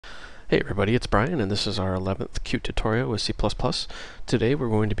Hey everybody, it's Brian and this is our 11th Qt tutorial with C++. Today we're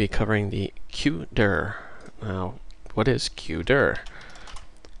going to be covering the QDir. Now, what is QDir?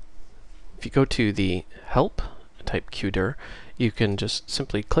 If you go to the help, type QDir, you can just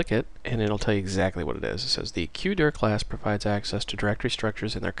simply click it and it'll tell you exactly what it is. It says the QDir class provides access to directory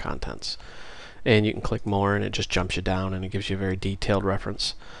structures and their contents. And you can click more and it just jumps you down and it gives you a very detailed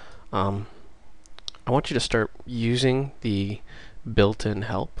reference. I want you to start using the built-in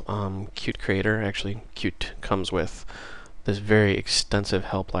help. Qt Creator, actually Qt comes with this very extensive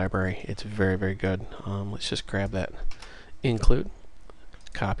help library. It's very, very good. Let's just grab that include,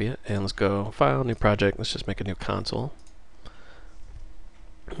 copy it, and let's go File, New Project. Let's just make a new console.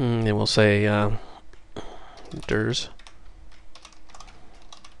 And we'll say dirs.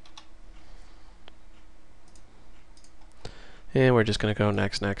 And we're just going to go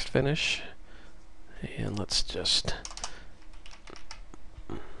next, next, finish. And let's just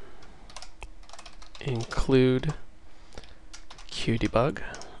include QDebug,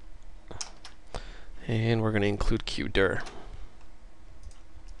 and we're going to include QDir.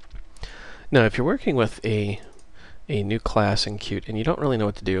 Now, if you're working with a new class in Qt and you don't really know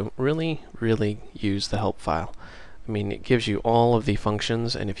what to do, really use the help file. I mean, it gives you all of the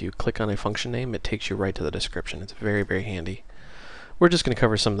functions, and if you click on a function name, it takes you right to the description. It's very, very handy. We're just going to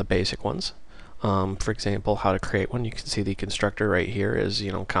cover some of the basic ones. For example, how to create one. You can see the constructor right here is,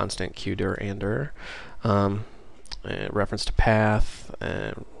 constant QDir and dir. Reference to path,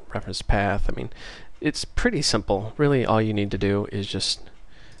 reference to path. I mean, it's pretty simple. Really, all you need to do is just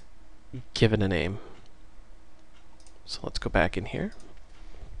give it a name. So let's go back in here.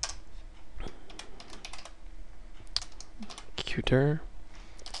 QDir.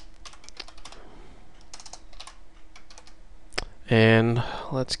 And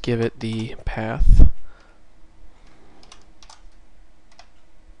let's give it the path.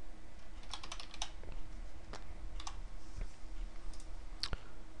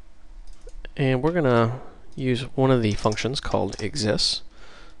 And we're going to use one of the functions called exists.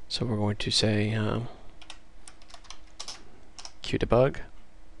 So we're going to say QDebug.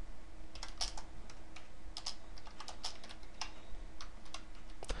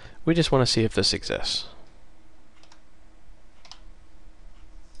 We just want to see if this exists.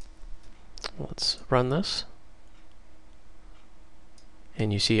 Let's run this.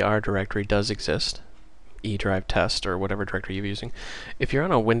 And you see our directory does exist. eDrive test or whatever directory you're using. If you're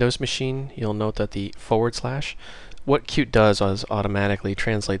on a Windows machine, you'll note that the /, what Qt does is automatically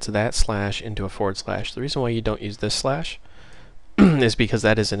translates that slash into a /. The reason why you don't use this slash is because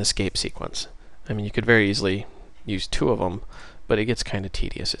that is an escape sequence. I mean, you could very easily use two of them, but it gets kind of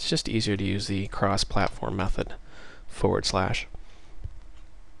tedious. It's just easier to use the cross-platform method /.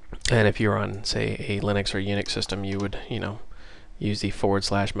 And if you're on, say, a Linux or Unix system, you would, use the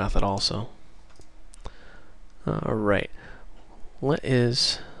 / method also. Alright, what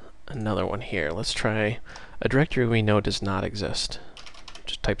is another one here? Let's try a directory we know does not exist.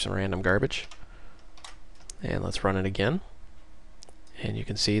 Just type some random garbage. And let's run it again. And you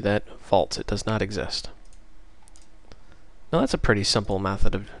can see that false, it does not exist. Now that's a pretty simple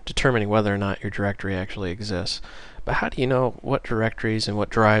method of determining whether or not your directory actually exists. But how do you know what directories and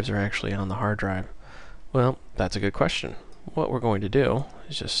what drives are actually on the hard drive? Well, that's a good question. What we're going to do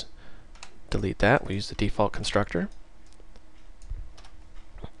is just delete that. We use the default constructor.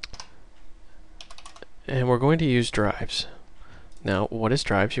 And we're going to use drives. Now, what is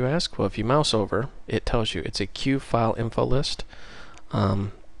drives, you ask? Well, if you mouse over, it tells you it's a Q file info list.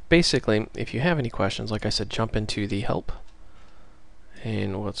 Basically, if you have any questions, like I said, jump into the help.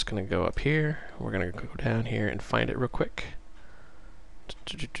 And what's going to go up here? We're going to go down here and find it real quick.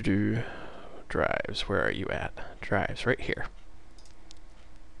 Drives, where are you at? Drives, right here.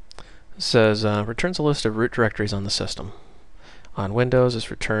 It says returns a list of root directories on the system. On Windows, this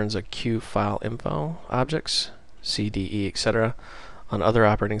returns a Q file info objects, CDE, etc. On other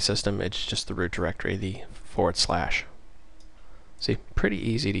operating system, it's just the root directory, the /. See, pretty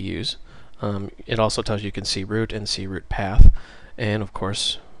easy to use. It also tells you can see root and see root path. And of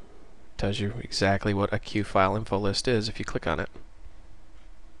course, tells you exactly what a Q file info list is if you click on it.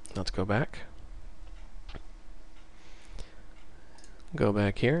 Let's go back. Go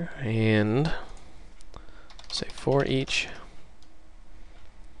back here and say for each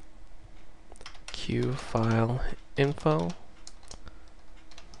Q file info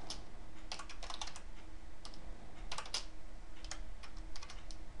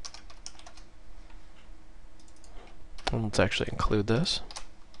and let's actually include this.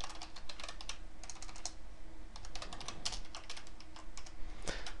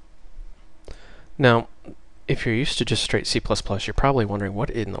 Now, if you're used to just straight C++, you're probably wondering what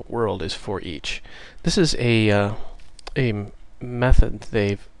in the world is for each. This is a method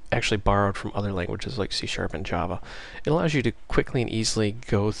they've actually borrowed from other languages like C# and Java. It allows you to quickly and easily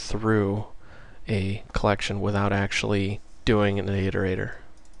go through a collection without actually doing an iterator.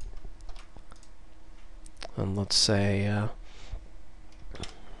 And let's say,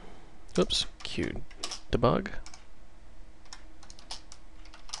 oops, QDebug.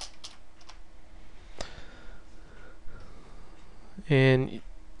 And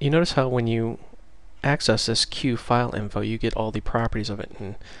you notice how when you access this Q file info, you get all the properties of it.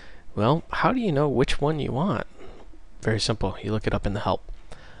 And well, how do you know which one you want? Very simple. You look it up in the help.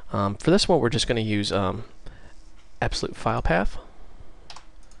 For this one, we're just going to use absolute file path.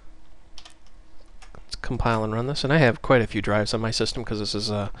 Let's compile and run this. And I have quite a few drives on my system because this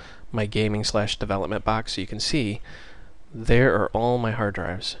is my gaming/development box. So you can see there are all my hard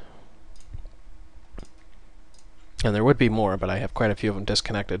drives. And there would be more, but I have quite a few of them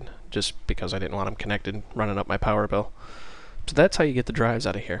disconnected just because I didn't want them connected, running up my power bill. So that's how you get the drives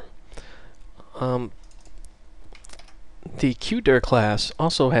out of here. The QDir class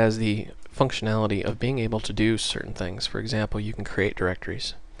also has the functionality of being able to do certain things. For example, you can create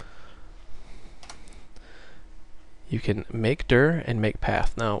directories. You can make dir and make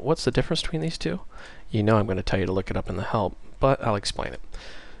path. Now, what's the difference between these two? You know I'm going to tell you to look it up in the help, but I'll explain it.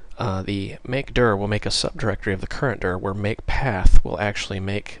 The make dir will make a subdirectory of the current dir, where make path will actually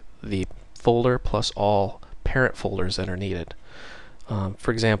make the folder plus all parent folders that are needed.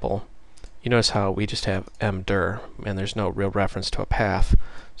 For example, you notice how we just have mdir, and there's no real reference to a path,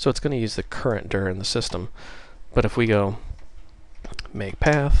 so it's going to use the current dir in the system. But if we go make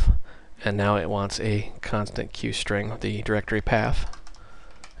path, and now it wants a constant Q string, the directory path,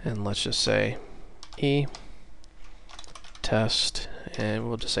 and let's just say e test, and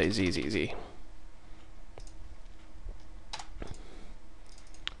we'll just say zzz.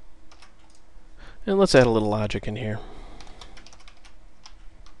 And let's add a little logic in here.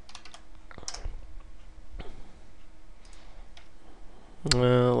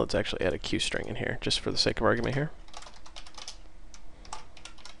 Well, let's actually add a Q string in here, just for the sake of argument here.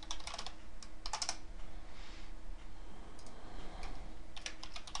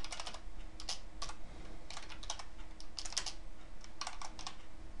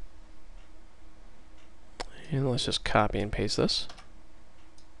 And let's just copy and paste this.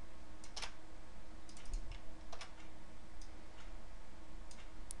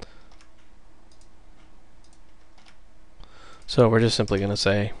 So we're just simply going to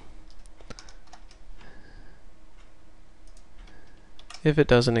say, if it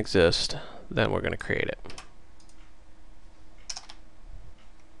doesn't exist, then we're going to create it.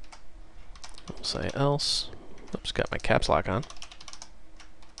 We'll say else. Oops, got my caps lock on.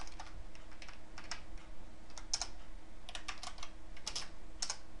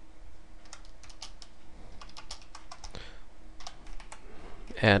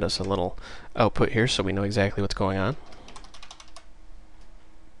 Add us a little output here so we know exactly what's going on.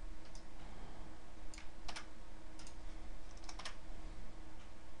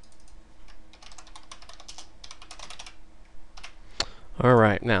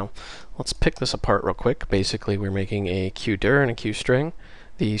 Alright, now let's pick this apart real quick. Basically, we're making a QDir and a QString.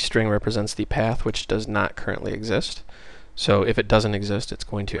 The string represents the path, which does not currently exist. So if it doesn't exist, it's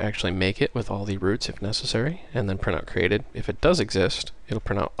going to actually make it with all the roots if necessary, and then print out created. If it does exist, it'll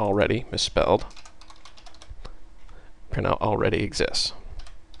print out already, misspelled. Print out already exists.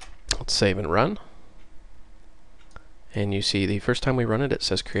 Let's save and run. And you see the first time we run it, it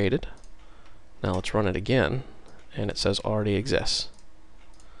says created. Now let's run it again, and it says already exists.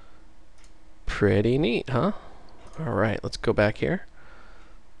 Pretty neat, huh? Alright, let's go back here.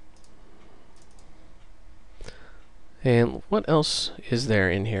 And what else is there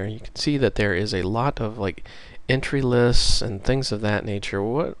in here? You can see that there is a lot of like entry lists and things of that nature.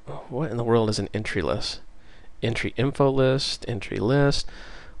 What in the world is an entry list? Entry info list, entry list.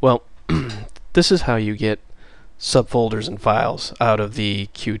 Well, this is how you get subfolders and files out of the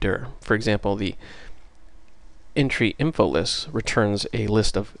QDir. For example, the entry info list returns a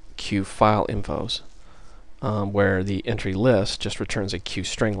list of Q file infos, where the entry list just returns a Q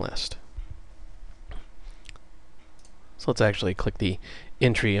string list. So let's actually click the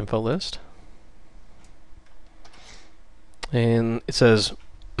entry info list. And it says,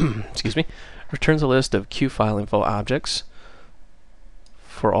 excuse me, returns a list of Q file info objects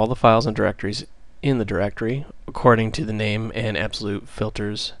for all the files and directories in the directory according to the name and absolute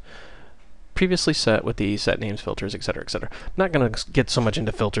filters previously set with the set names filters, etc., etc. I'm not going to get so much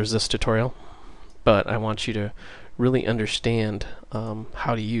into filters this tutorial. but I want you to really understand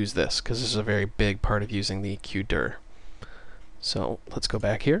how to use this, because this is a very big part of using the QDir. So let's go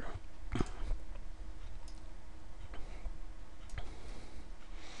back here.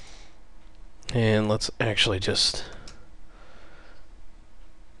 And let's actually just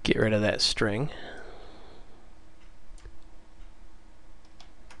get rid of that string.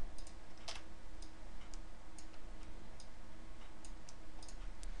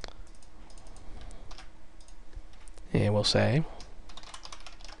 And we'll say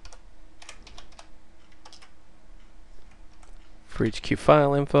for each Q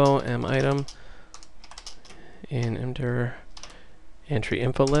file info, m item, and enter entry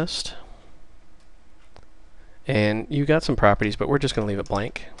info list. And you got some properties, but we're just going to leave it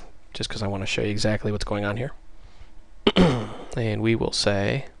blank, just because I want to show you exactly what's going on here. And we will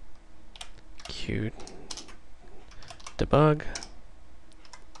say Q debug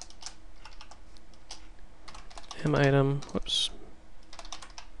m item, whoops,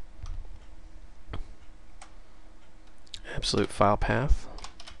 absolute file path.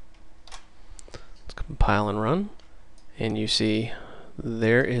 Let's compile and run, and you see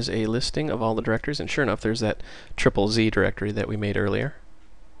there is a listing of all the directories, and sure enough, there's that ZZZ directory that we made earlier.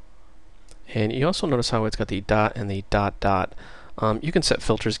 And you also notice how it's got the dot and the dot dot. You can set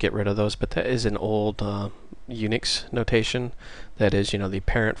filters, get rid of those, but that is an old Unix notation. That is, the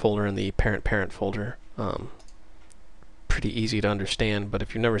parent folder and the parent folder. Pretty easy to understand, but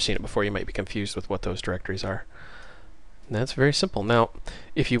if you've never seen it before, you might be confused with what those directories are. And that's very simple. Now,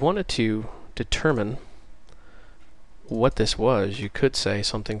 if you wanted to determine what this was, you could say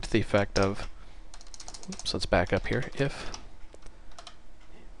something to the effect of, so let's back up here, if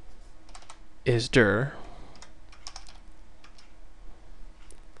isdir,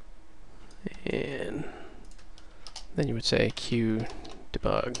 and then you would say Q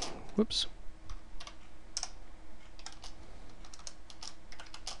debug, whoops,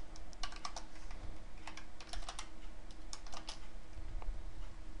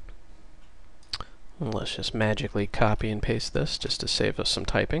 and let's just magically copy and paste this just to save us some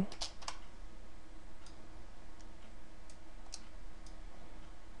typing.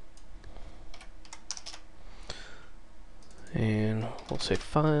 And we'll say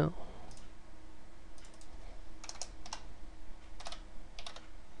file.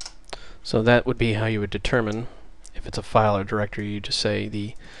 So that would be how you would determine if it's a file or directory. You just say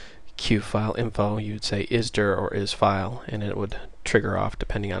the Q file info, you would say isdir or isfile, and it would trigger off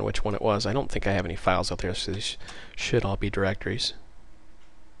depending on which one it was. I don't think I have any files out there, so these should all be directories.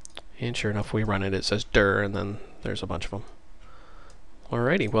 And sure enough, we run it, it says dir, and then there's a bunch of them.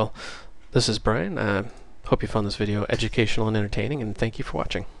 Alrighty, well, this is Brian. Hope you found this video educational and entertaining, and thank you for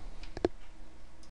watching.